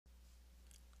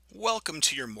Welcome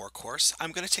to your MOER course.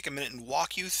 I'm going to take a minute and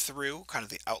walk you through kind of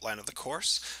the outline of the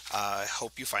course. I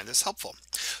hope you find this helpful.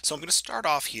 So I'm going to start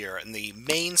off here in the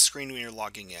main screen when you're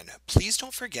logging in. Please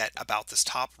don't forget about this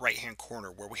top right-hand corner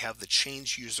where we have the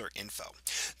change user info.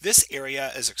 This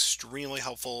area is extremely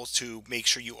helpful to make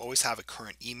sure you always have a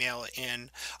current email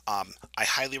in. I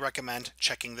highly recommend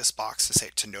checking this box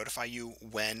to notify you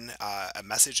when a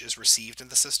message is received in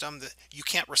the system. That you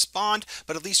can't respond,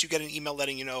 but at least you get an email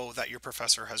letting you know that your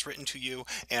professor has written to you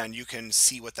and you can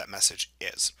see what that message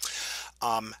is.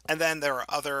 And then there are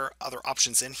other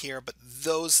options in here, but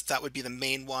that would be the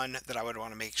main one that I would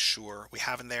want to make sure we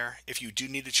have in there. If you do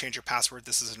need to change your password,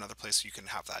 this is another place you can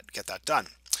get that done.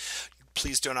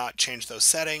 Please do not change those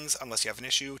settings unless you have an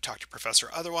issue. Talk to your professor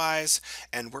otherwise.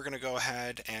 And we're going to go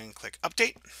ahead and click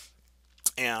update.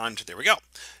 And there we go.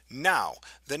 Now,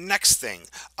 the next thing,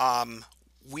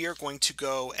 we are going to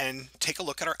go and take a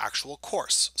look at our actual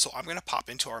course. So I'm going to pop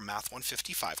into our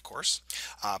MAT155 course,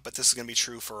 but this is going to be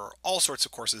true for all sorts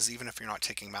of courses, even if you're not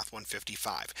taking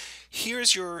MAT155.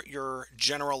 Here's your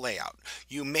general layout.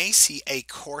 You may see a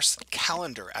course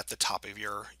calendar at the top of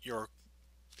your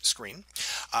screen.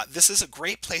 This is a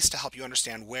great place to help you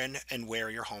understand when and where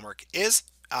your homework is.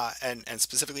 And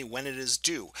specifically when it is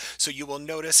due. So you will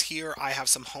notice here I have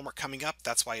some homework coming up.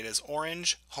 That's why it is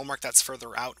orange. Homework that's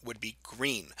further out would be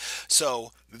green.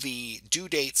 So the due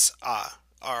dates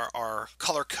are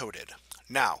color coded.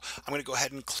 Now, I'm going to go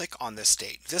ahead and click on this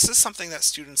date. This is something that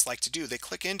students like to do. They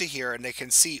click into here and they can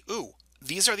see, ooh,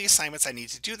 these are the assignments I need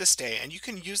to do this day. And you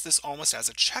can use this almost as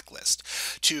a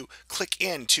checklist to click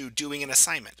into doing an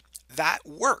assignment. That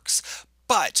works.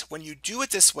 But when you do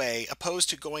it this way, opposed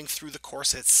to going through the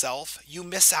course itself, you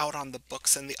miss out on the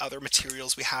books and the other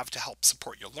materials we have to help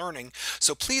support your learning.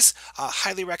 So please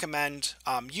highly recommend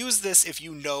use this if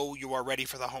you know you are ready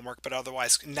for the homework, but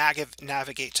otherwise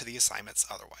navigate to the assignments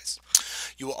otherwise.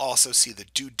 You will also see the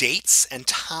due dates and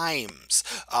times.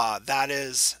 That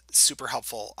is super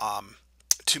helpful.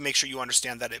 To make sure you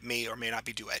understand that it may or may not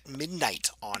be due at midnight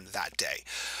on that day.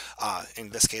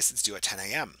 In this case, it's due at 10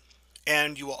 a.m.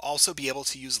 And you will also be able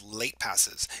to use late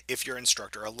passes if your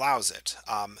instructor allows it.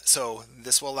 So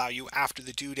this will allow you after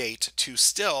the due date to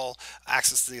still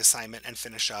access the assignment and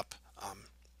finish up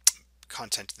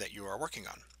content that you are working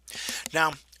on.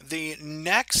 Now, the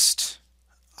next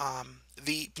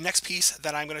piece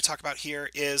that I'm going to talk about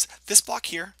here is this block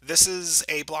here. This is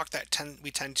a block that we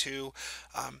tend to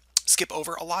skip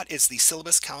over a lot. Is the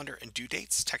syllabus, calendar, and due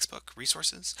dates, textbook,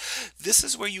 resources. This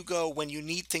is where you go when you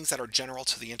need things that are general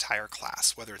to the entire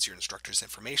class, whether it's your instructor's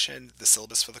information, the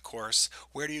syllabus for the course.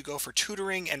 Where do you go for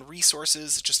tutoring and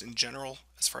resources, just in general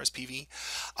as far as PV?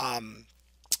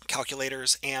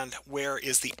 Calculators, and where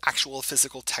is the actual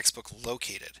physical textbook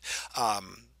located?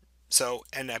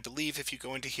 And I believe if you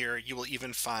go into here, you will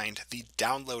even find the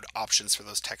download options for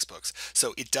those textbooks.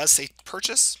 So it does say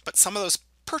purchase, but some of those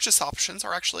purchase options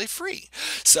are actually free.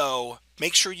 So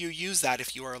make sure you use that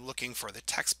if you are looking for the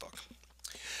textbook.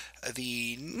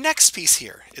 The next piece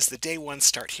here is the day one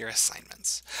start here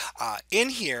assignments. In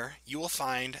here, you will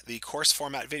find the course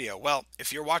format video. Well,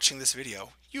 if you're watching this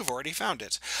video, you've already found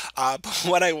it. But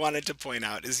what I wanted to point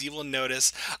out is you will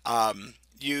notice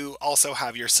you also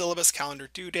have your syllabus, calendar,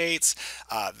 due dates,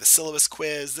 the syllabus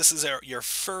quiz. This is your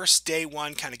first day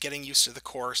one, kind of getting used to the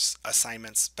course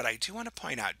assignments. But I do want to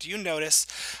point out, do you notice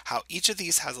how each of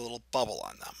these has a little bubble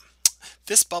on them?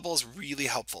 This bubble is really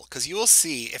helpful because you will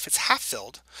see if it's half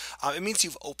filled, it means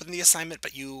you've opened the assignment,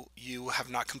 but you have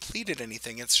not completed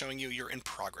anything. It's showing you you're in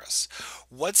progress.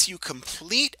 Once you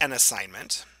complete an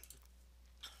assignment,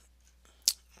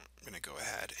 I'm going to go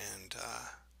ahead and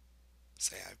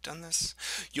say I've done this.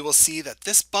 You will see that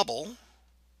this bubble,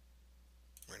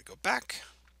 we're going to go back,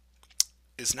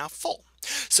 is now full.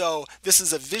 So this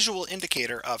is a visual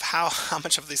indicator of how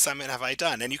much of the assignment have I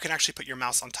done, and you can actually put your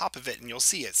mouse on top of it and you'll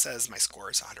see it says my score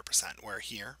is 100%, where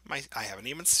here I haven't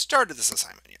even started this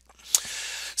assignment yet.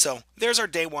 So there's our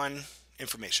day one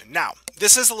information. Now,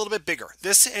 this is a little bit bigger.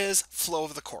 This is flow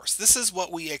of the course. This is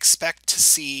what we expect to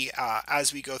see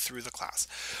as we go through the class.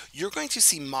 You're going to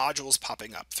see modules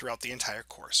popping up throughout the entire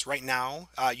course. Right now,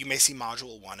 you may see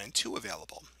module 1 and 2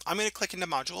 available. I'm going to click into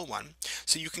module 1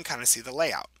 so you can kind of see the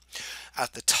layout.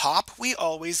 At the top, we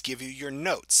always give you your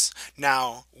notes.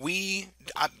 Now,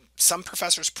 some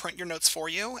professors print your notes for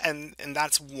you, and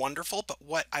that's wonderful, but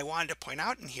what I wanted to point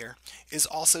out in here is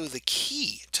also the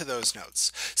key to those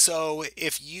notes. So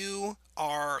if you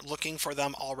are looking for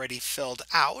them already filled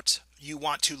out, you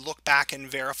want to look back and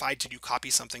verify, did you copy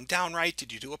something down right?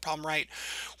 Did you do a problem right?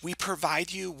 We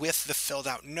provide you with the filled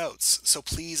out notes. So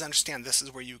please understand this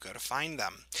is where you go to find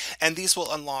them. And these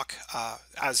will unlock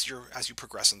as you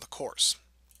progress in the course.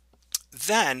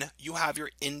 Then you have your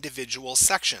individual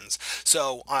sections.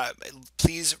 So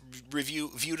please view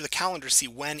to the calendar, see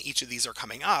when each of these are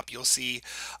coming up. You'll see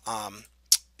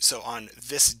so on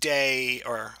this day,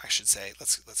 or I should say,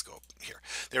 let's go here.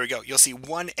 There we go. You'll see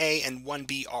 1A and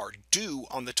 1B are due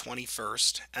on the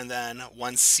 21st, and then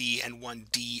 1C and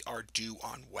 1D are due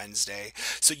on Wednesday.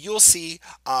 So you'll see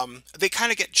they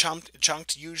kind of get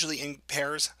chunked usually in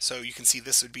pairs. So you can see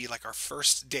this would be like our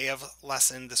first day of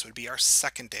lesson. This would be our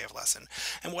second day of lesson.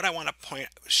 And what I want to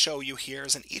show you here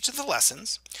is in each of the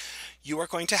lessons, you are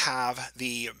going to have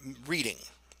the reading.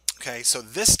 Okay, so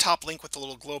this top link with the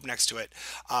little globe next to it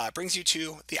brings you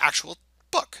to the actual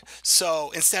book.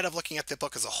 So instead of looking at the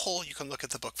book as a whole, you can look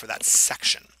at the book for that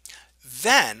section.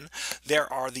 Then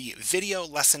there are the video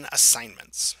lesson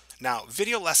assignments. Now,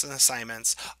 video lesson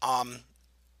assignments,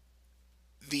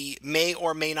 the may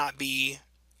or may not be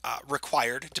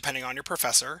required depending on your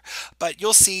professor, but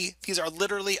you'll see these are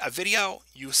literally a video.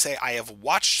 You say, I have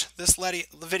watched this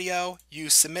video, you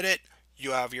submit it,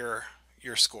 you have your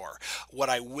score. What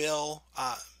I will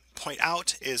point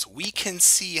out is we can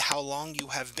see how long you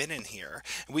have been in here.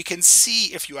 We can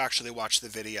see if you actually watched the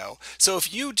video. So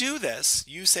if you do this,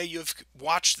 you say you've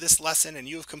watched this lesson and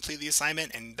you have completed the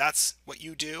assignment and that's what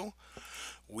you do,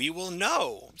 we will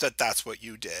know that that's what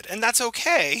you did. And that's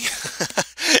okay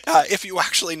if you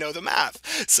actually know the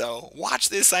math. So watch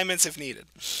the assignments if needed.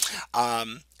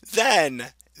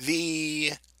 Then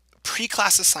the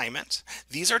pre-class assignment,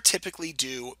 these are typically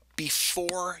due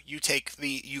before you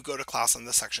go to class on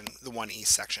the 1E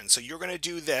section. So you're going to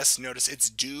do this. Notice it's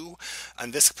due on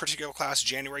this particular class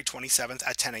January 27th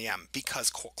at 10 a.m.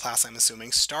 because class, I'm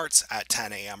assuming, starts at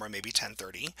 10 a.m. or maybe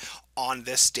 10:30 on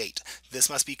this date. This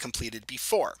must be completed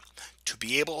before. To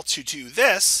be able to do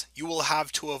this, you will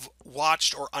have to have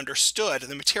watched or understood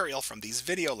the material from these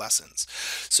video lessons.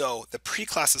 So the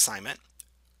pre-class assignment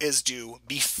is due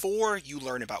before you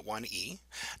learn about 1E,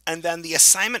 and then the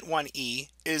assignment 1E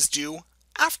is due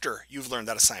after you've learned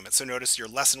that assignment. So notice your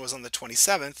lesson was on the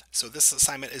 27th, so this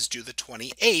assignment is due the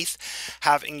 28th,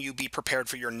 having you be prepared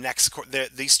for your next course.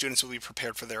 These students will be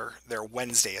prepared for their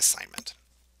Wednesday assignment.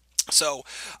 So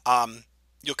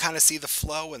you'll kind of see the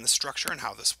flow and the structure and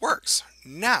how this works.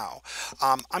 Now,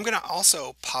 I'm going to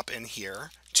also pop in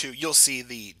here you'll see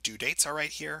the due dates are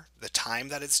right here, the time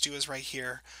that it's due is right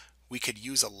here. We could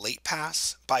use a late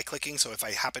pass by clicking. So if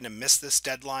I happen to miss this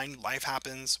deadline, life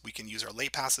happens, we can use our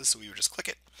late passes. So we would just click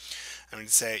it. And we'd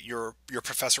say your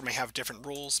professor may have different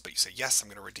rules, but you say, yes, I'm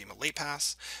going to redeem a late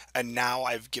pass. And now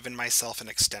I've given myself an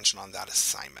extension on that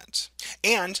assignment.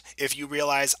 And if you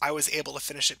realize I was able to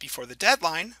finish it before the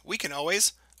deadline, we can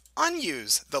always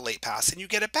unuse the late pass and you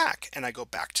get it back. And I go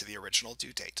back to the original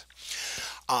due date.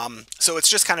 So it's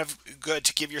just kind of good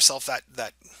to give yourself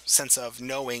that sense of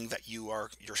knowing that you're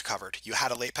covered. You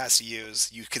had a late pass to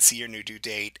use, you could see your new due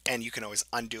date, and you can always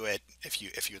undo it if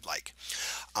you'd like.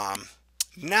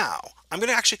 Now I'm going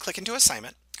to actually click into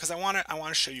assignment because I want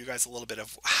to show you guys a little bit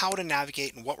of how to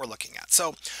navigate and what we're looking at.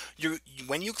 So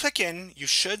when you click in, you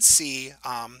should see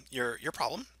your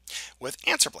problem with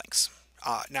answer blanks.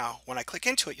 Now, when I click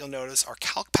into it, you'll notice our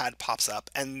calc pad pops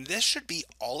up, and this should be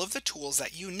all of the tools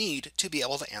that you need to be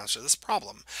able to answer this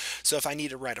problem. So if I need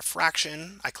to write a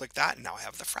fraction, I click that, and now I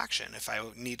have the fraction. If I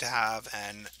need to have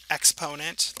an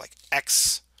exponent, like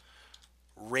x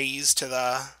raised to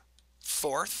the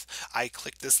fourth, I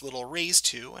click this little raise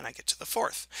to, and I get to the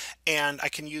fourth. And I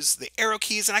can use the arrow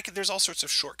keys, and there's all sorts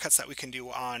of shortcuts that we can do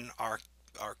on our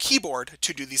keyboard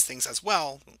to do these things as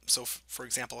well. So for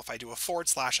example, if I do a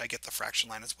 /, I get the fraction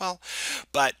line as well.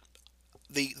 But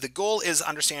the goal is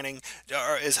understanding,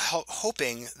 or is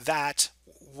hoping that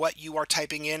what you are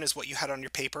typing in is what you had on your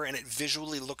paper and it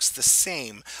visually looks the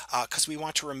same, because we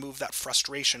want to remove that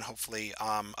frustration, hopefully,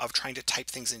 of trying to type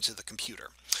things into the computer.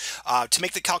 To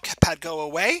make the calc pad go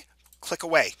away, click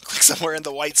away. Click somewhere in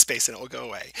the white space and it will go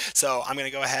away. So I'm going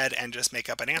to go ahead and just make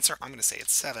up an answer. I'm going to say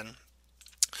it's 7.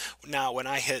 Now, when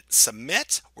I hit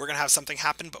submit, we're going to have something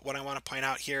happen, but what I want to point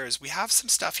out here is we have some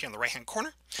stuff here in the right-hand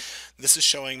corner. This is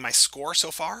showing my score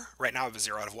so far. Right now I have a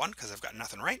 0 out of 1 because I've got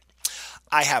nothing right.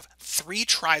 I have 3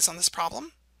 tries on this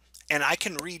problem, and I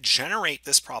can regenerate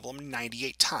this problem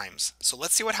 98 times. So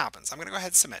let's see what happens. I'm going to go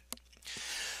ahead and submit.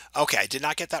 Okay, I did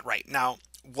not get that right. Now,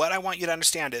 what I want you to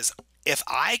understand is if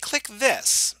I click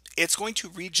this, it's going to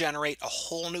regenerate a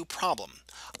whole new problem.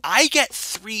 I get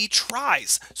 3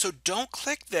 tries, so don't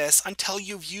click this until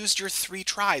you've used your 3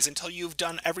 tries, until you've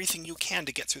done everything you can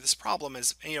to get through this problem,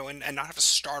 as you know, and not have to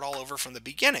start all over from the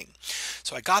beginning.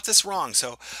 So I got this wrong,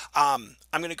 so I'm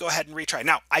going to go ahead and retry.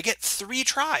 Now I get 3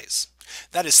 tries.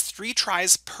 That is 3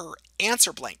 tries per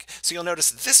answer blank. So you'll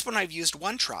notice this one I've used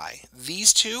 1 try.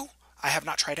 These 2 I have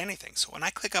not tried anything. So when I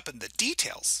click up in the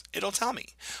details, it'll tell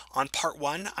me. On part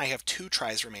 1, I have 2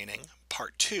 tries remaining.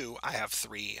 Part 2, I have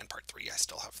 3, and part 3, I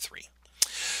still have 3.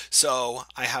 So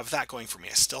I have that going for me.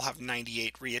 I still have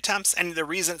 98 reattempts, and the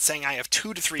reason it's saying I have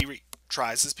 2 to 3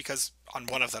 tries is because on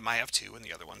one of them I have 2, and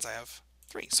the other ones I have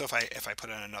 3. So if I put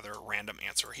in another random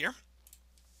answer here,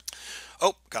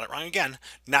 oh, got it wrong again.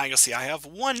 Now you'll see I have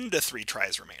 1 to 3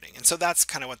 tries remaining, and so that's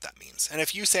kind of what that means. And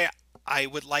if you say I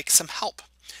would like some help,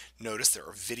 notice there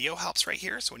are video helps right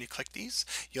here. So when you click these,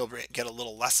 you'll get a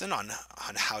little lesson on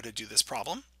how to do this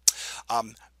problem.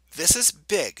 This is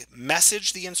big.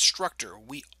 Message the instructor.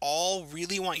 We all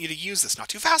really want you to use this. Not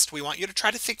too fast. We want you to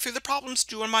try to think through the problems,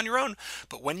 do them on your own.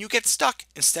 But when you get stuck,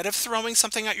 instead of throwing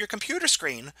something at your computer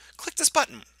screen, click this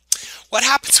button. What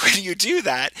happens when you do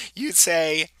that? You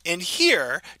say in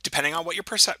here, depending on what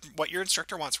your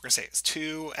instructor wants, we're going to say it's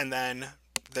 2 and then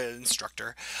the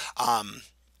instructor.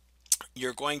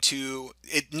 You're going to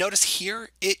notice here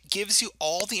it gives you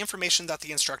all the information that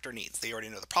the instructor needs. They already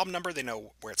know the problem number, they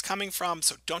know where it's coming from,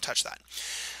 so don't touch that.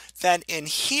 Then in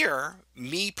here,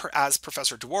 as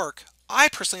Professor Dwork, I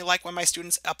personally like when my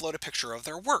students upload a picture of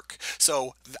their work.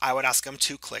 So I would ask them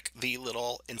to click the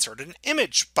little insert an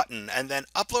image button and then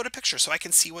upload a picture so I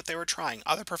can see what they were trying.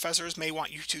 Other professors may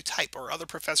want you to type, or other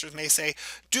professors may say,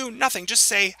 do nothing, just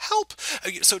say help.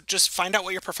 So just find out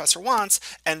what your professor wants,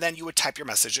 and then you would type your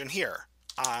message in here.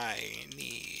 I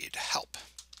need help.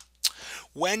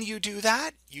 When you do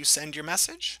that, you send your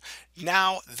message.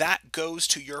 Now that goes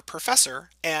to your professor,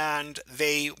 and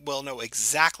they will know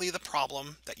exactly the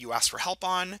problem that you asked for help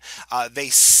on. They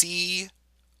will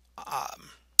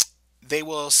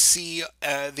see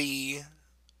I'm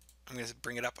going to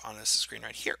bring it up on this screen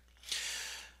right here.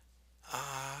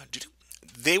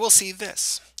 They will see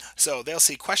this. So they'll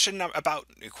see question about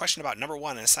number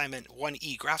 1 in assignment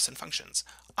 1E, graphs and functions.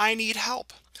 I need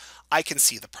help. I can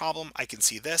see the problem, I can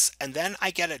see this, and then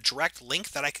I get a direct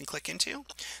link that I can click into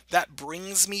that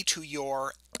brings me to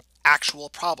your actual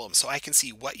problem. So I can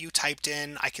see what you typed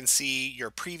in, I can see your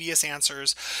previous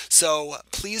answers. So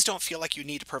please don't feel like you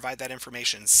need to provide that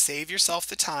information. Save yourself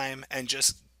the time and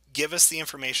just give us the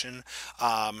information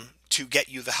to get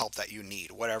you the help that you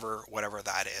need, whatever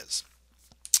that is.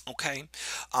 Okay.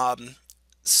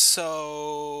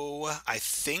 So I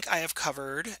think I have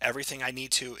covered everything I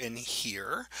need to in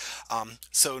here.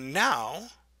 So now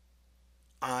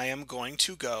I am going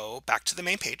to go back to the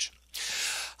main page.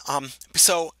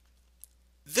 So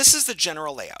this is the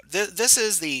general layout. This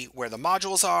is where the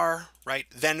modules are, right?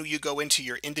 Then you go into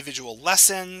your individual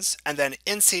lessons, and then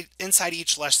inside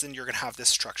each lesson you're going to have this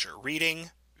structure: reading,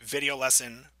 video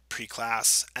lesson,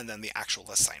 pre-class, and then the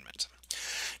actual assignment.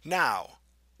 Now,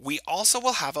 we also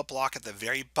will have a block at the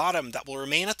very bottom that will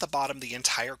remain at the bottom the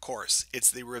entire course.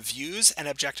 It's the reviews and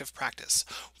objective practice.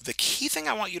 The key thing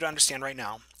I want you to understand right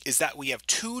now is that we have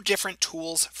 2 different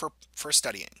tools for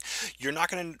studying. You're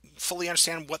not going to fully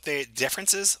understand what the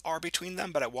differences are between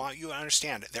them, but I want you to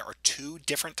understand there are 2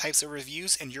 different types of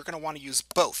reviews, and you're going to want to use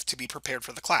both to be prepared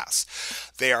for the class.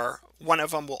 One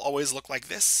of them will always look like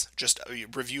this, just a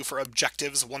review for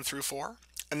objectives 1 through 4.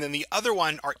 And then the other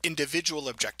one are individual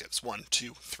objectives, 1,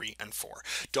 2, 3, and 4.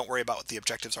 Don't worry about what the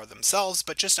objectives are themselves,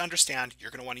 but just understand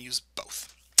you're going to want to use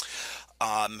both.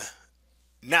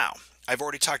 Now, I've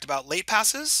already talked about late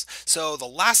passes, so the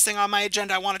last thing on my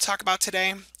agenda I want to talk about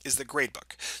today is the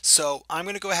gradebook. So I'm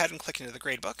going to go ahead and click into the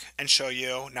gradebook and show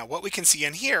you. Now what we can see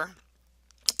in here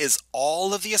is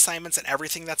all of the assignments and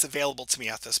everything that's available to me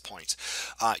at this point.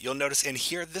 You'll notice in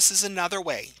here, this is another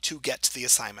way to get to the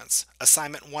assignments.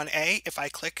 Assignment 1A, if I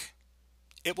click,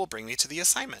 it will bring me to the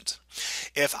assignment.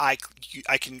 If I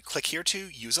can click here to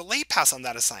use a late pass on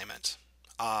that assignment.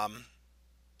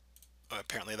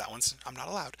 Apparently that one's, I'm not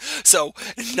allowed. So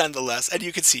nonetheless, and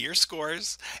you can see your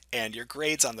scores and your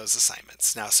grades on those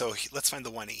assignments. Now, so let's find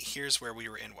the 1E. Here's where we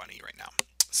were in 1E right now.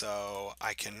 So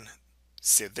I can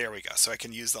see, there we go. So I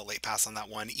can use the late pass on that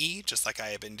 1E just like I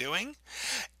have been doing.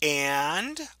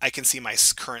 And I can see my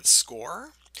current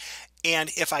score. And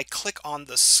if I click on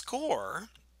the score,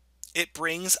 it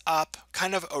brings up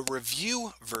kind of a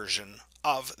review version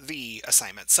of the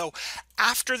assignment. So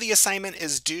after the assignment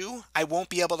is due, I won't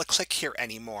be able to click here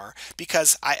anymore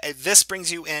because this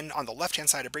brings you in on the left-hand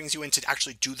side, it brings you in to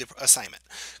actually do the assignment.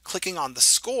 Clicking on the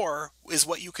score is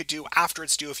what you could do after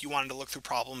it's due if you wanted to look through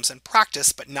problems and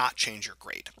practice but not change your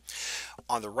grade.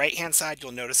 On the right-hand side,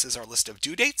 you'll notice is our list of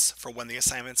due dates for when the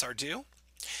assignments are due.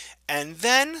 And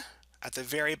then at the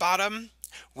very bottom,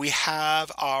 we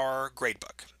have our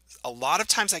gradebook. A lot of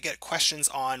times I get questions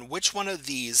on which one of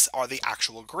these are the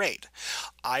actual grade.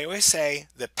 I always say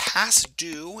the past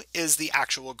due is the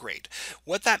actual grade.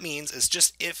 What that means is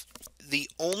just if the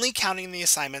only counting the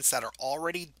assignments that are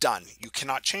already done, you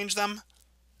cannot change them,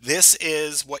 this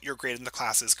is what your grade in the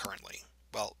class is currently.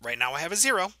 Well, right now I have a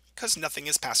 0 because nothing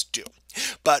is past due.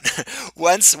 But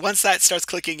once that starts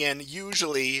clicking in,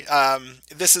 usually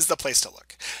this is the place to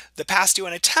look. The past due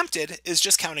and attempted is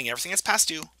just counting everything that's past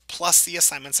due plus the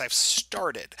assignments I've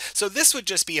started. So this would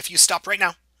just be if you stopped right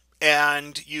now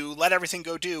and you let everything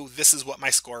go due, this is what my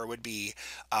score would be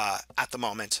at the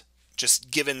moment,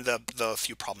 just given the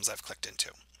few problems I've clicked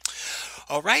into.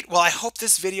 All right, well, I hope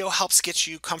this video helps get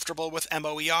you comfortable with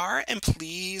MOER, and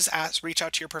please reach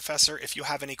out to your professor if you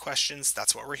have any questions.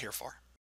 That's what we're here for.